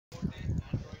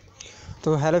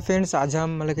तो hello friends, आज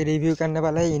हम मतलब कि रिव्यू करने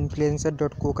वाला है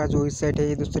influencer.co का जो वेबसाइट है।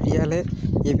 ये दोस्तों रियल है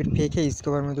ये फिर फेक है,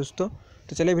 इसके बारे में दोस्तों।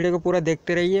 तो चलिए वीडियो को पूरा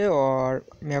देखते रहिए और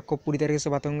मैं आपको पूरी तरीके से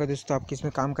बताऊंगा दोस्तों आप किस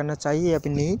में काम करना चाहिए या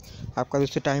फिर नहीं। आपका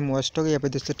दोस्तों टाइम वेस्ट होगा या फिर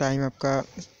दोस्तों टाइम आपका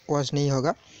वेस्ट नहीं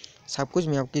होगा, सब कुछ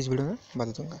मैं आपकी इस वीडियो में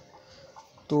बता दूँगा।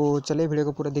 तो चलिए वीडियो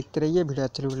को पूरा देखते रहिए। वीडियो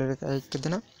अच्छी वीडियो लाइक कर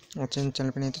देना और चैनल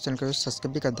पर नहीं तो चैनल को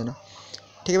सब्सक्राइब भी कर देना।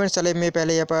 ठीक है फ्रेंड्स, चलिए मैं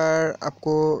पहले यहाँ पर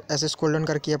आपको ऐसे स्क्रॉल डाउन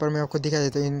करके यहाँ पर मैं आपको दिखा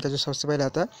देता हूँ। इनका जो सबसे पहले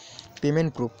आता है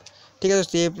पेमेंट प्रूफ। ठीक है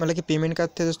दोस्तों, ये मतलब कि पेमेंट का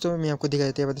थे दोस्तों, मैं आपको दिखा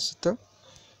देता हूँ दोस्तों।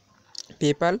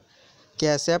 PayPal,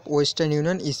 cash app, western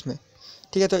union इसमें।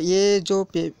 ठीक है, तो ये जो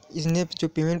इसने जो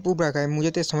पेमेंट प्रूफ रखा है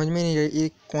मुझे तो समझ में नहीं रहा ये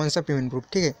कौन सा पेमेंट प्रूफ।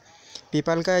 ठीक है,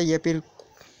 पेपाल का या फिर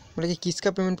मतलब कि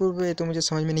किसका पेमेंट प्रूफ है तो मुझे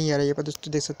समझ में नहीं आ रहा है। ये पर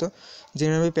दोस्तों देख सकते हो,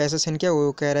 जिन्होंने भी पैसा सेंड किया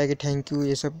वो कह रहा है कि थैंक यू,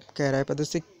 ये सब कह रहा है। पर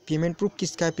दोस्तों पेमेंट प्रूफ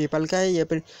किसका है, पेपाल का है या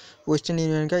फिर वेस्टर्न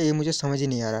यूनियन का, ये मुझे समझ ही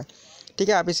नहीं आ रहा। ठीक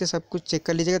है, आप इसे सब कुछ चेक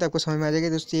कर लीजिएगा तो आपको समझ में आ जाएगा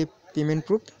दोस्तों ये पेमेंट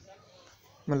प्रूफ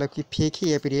मतलब कि फेक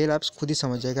ही या फिर रियल, आप खुद ही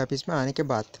समझ जाएगा आप इसमें आने के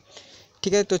बाद।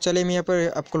 ठीक है, तो चलिए मैं यहाँ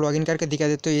पर आपको लॉगिन करके दिखा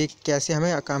देता हूँ ये कैसे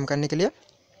हमें काम करने के लिए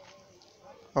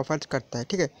ऑफर करता है।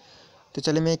 ठीक है, तो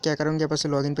चलिए मैं क्या करूँगा, यहाँ पर से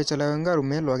लॉगिन पे चला जाऊँगा और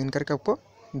मैं लॉगिन करके आपको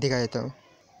दिखा देता हूँ।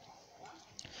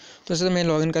 तो सर मैं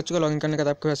लॉगिन कर चुका। लॉगिन करने के बाद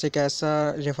आपको ऐसे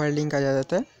कैसा रेफर लिंक आ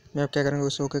जाता है। मैं अब क्या करूँगा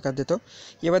उसे ओके कर देता हूँ।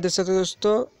 ये बात देख सकते हो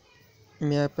दोस्तों,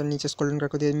 मैं यहाँ पर नीचे स्क्रॉल डाउन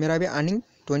करके दिया, मेरा अभी अर्निंग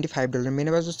 $25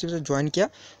 मैंने बस दोस्तों ज्वाइन किया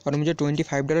और मुझे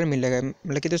 $25 मिलेगा,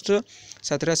 मतलब कि दोस्तों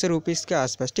 1700 रुपीज़ के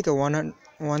आसपास। ठीक है,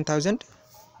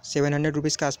 1700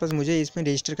 रुपीज़ के आसपास मुझे इसमें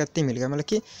रजिस्टर करते ही मिल गया। मतलब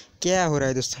कि क्या हो रहा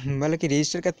है दोस्तों, मतलब कि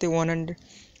रजिस्टर करते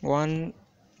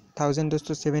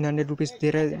 1700 रुपीज़ दे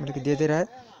रहा है, मतलब कि दे रहा है।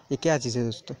 ये क्या चीज़ है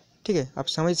दोस्तों। ठीक है, आप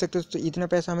समझ सकते हो दोस्तों इतना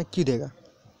पैसा हमें क्यों देगा।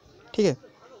 ठीक है,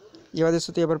 ये बात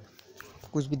दोस्तों, यहाँ पर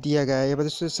कुछ भी दिया गया है। ये बात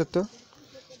दोस्तों देख सकते हो,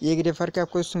 एक रेफर के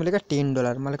आपको दोस्तों मिलेगा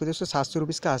 $10, मतलब कि दोस्तों 700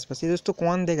 रुपीज़ के आसपास। ये दोस्तों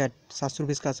कौन देगा 700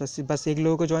 रुपीज़ के आसपास, बस एक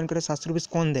लोगों को ज्वाइन करे 700 रुपीज़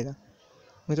कौन देगा,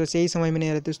 मुझे तो यही समझ में नहीं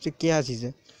आ रहा दोस्तों क्या चीज़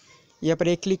है। यहाँ पर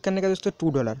एक क्लिक करने का दोस्तों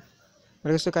 $2, मतलब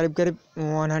दोस्तों करीब करीब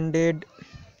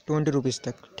 120 रुपीज़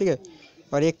तक। ठीक है,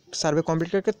 और एक सर्वे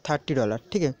कंप्लीट करके $30।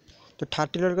 ठीक है, तो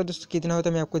 $30 का दोस्तों कितना होता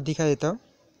है मैं आपको दिखा देता हूँ।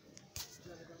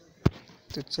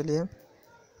 तो चलिए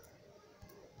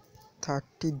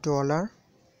 $30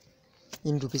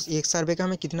 इन रुपीज़, एक सर्वे का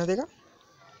हमें कितना देगा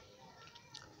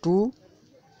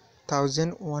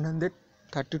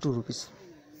 2132 रुपीज़।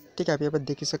 ठीक है, आप यहाँ पर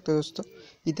देख ही सकते हो दोस्तों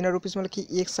इतना रुपीज़, मतलब कि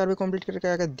एक सर्वे कंप्लीट करके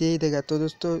अगर दे ही देगा तो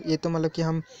दोस्तों ये तो मतलब कि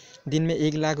हम दिन में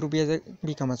 1 लाख रुपया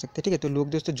भी कमा सकते हैं। ठीक है, तो लोग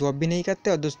दोस्तों जॉब भी नहीं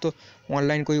करते और दोस्तों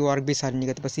ऑनलाइन कोई वर्क भी सारी नहीं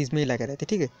करते, बस इसमें ही लगे रहते।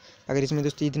 ठीक है, अगर इसमें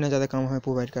दोस्तों इतना ज़्यादा काम हमें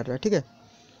प्रोवाइड कर रहा है। ठीक है,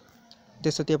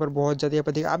 देख सकते हैं यहाँ पर बहुत ज़्यादा, यहाँ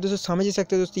पर देखिए आप दोस्तों समझ ही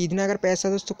सकते हो दोस्तों इतना अगर पैसा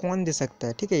दोस्तों कौन दे सकता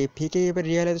है। ठीक है, ये फेक है ये पर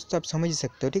रियल है दोस्तों, आप समझ ही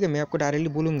सकते हो। ठीक है, मैं आपको डायरेक्टली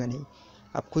बोलूँगा नहीं,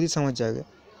 आप खुद ही समझ जाओगे।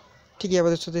 ठीक है, यहाँ पर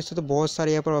दोस्तों तो बहुत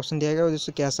सारे यहाँ पर ऑप्शन दिया गया है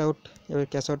दोस्तों। कैश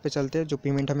आउट पे चलते हैं, जो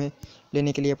पेमेंट हमें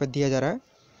लेने के लिए यहाँ पर दिया जा रहा है।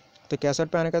 तो कैश आउट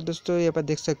पे आने का दोस्तों यहाँ पर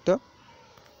देख सकते हो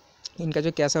इनका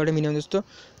जो कैश आउट है मिनिमम दोस्तों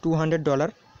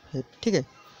 $200 है। ठीक है,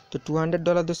 तो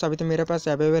 $200 दोस्तों अभी तो मेरे पास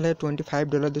अवेलेबल है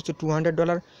 $25 दोस्तों।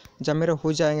 $200 जब मेरा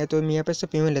हो जाएंगे तो मैं यहाँ पर से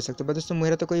पेमेंट ले सकता हूँ। बट दोस्तों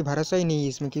मेरा तो कोई भरोसा ही नहीं है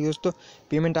इसमें, क्योंकि दोस्तों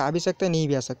पेमेंट आ भी सकता है नहीं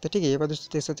भी आ सकता। ठीक है, ये पर दोस्तों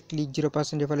देख सकते क्लिक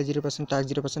 0%, रेफर 0%, टैक्स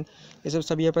 0%, ये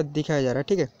सब यहाँ पर दिखाया जा रहा है।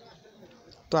 ठीक है,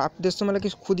 तो आप दोस्तों मतलब कि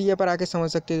खुद ही यहाँ पर आके समझ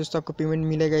सकते हैं दोस्तों आपको पेमेंट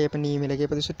मिलेगा या फिर नहीं मिलेगा। यहाँ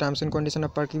पर दोस्तों टर्म्स एंड कंडीशन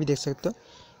आप पढ़ के भी देख सकते हो।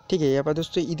 ठीक है, यहाँ पर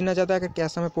दोस्तों इतना ज़्यादा अगर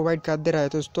कैश हमें प्रोवाइड कर दे रहा है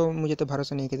तो दोस्तों मुझे तो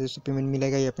भरोसा नहीं कि दोस्तों पेमेंट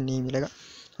मिलेगा या फिर नहीं मिलेगा।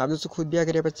 आप दोस्तों खुद भी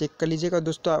आकर यहाँ पर चेक कर लीजिएगा।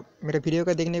 दोस्तों आप मेरे वीडियो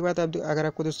का देखने के बाद आप अगर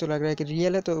आपको दोस्तों लग रहा है कि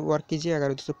रियल है तो वर्क कीजिए, अगर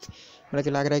दोस्तों मतलब कि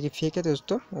लग रहा है कि फेक है तो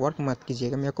दोस्तों वर्क मत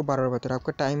कीजिएगा। मैं आपको बार बार बता रहा हूँ,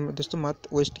 आपका टाइम दोस्तों मत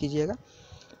वेस्ट कीजिएगा।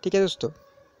 ठीक है दोस्तों,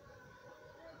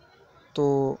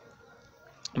 तो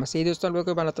बस यही दोस्तों आप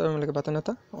लोगों को बताना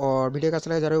था और वीडियो का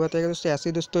अच्छा लगा जरूर बताइएगा दोस्तों। ऐसे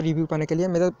ही दोस्तों रिव्यू पाने के लिए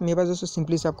मेरे पास दोस्तों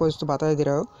सिंपली से आपको दोस्तों बता दे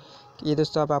रहा हो कि ये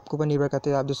दोस्तों आपको ऊपर निर्भर करते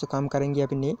हैं आप दोस्तों काम करेंगे या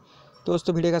फिर नहीं। तो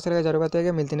दोस्तों वीडियो का अच्छा लगा जरूर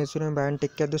बताइएगा। मिलते हैं नेक्स्ट वीडियो में, बाय एंड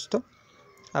टेक केयर दोस्तों।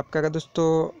 आपका अगर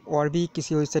दोस्तों और भी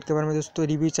किसी वेबसाइट के बारे में दोस्तों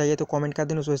रिव्यू चाहिए तो कमेंट कर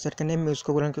देना, उस वेबसाइट का नेम मैं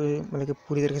उसको बोला मतलब कि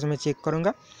पूरी तरीके से मैं चेक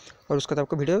करूँगा और उसका तो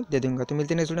आपको वीडियो दे दूँगा। तो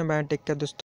मिलते हैं नेक्स्ट वीडियो में, बाय एंड टेक केयर दोस्तों।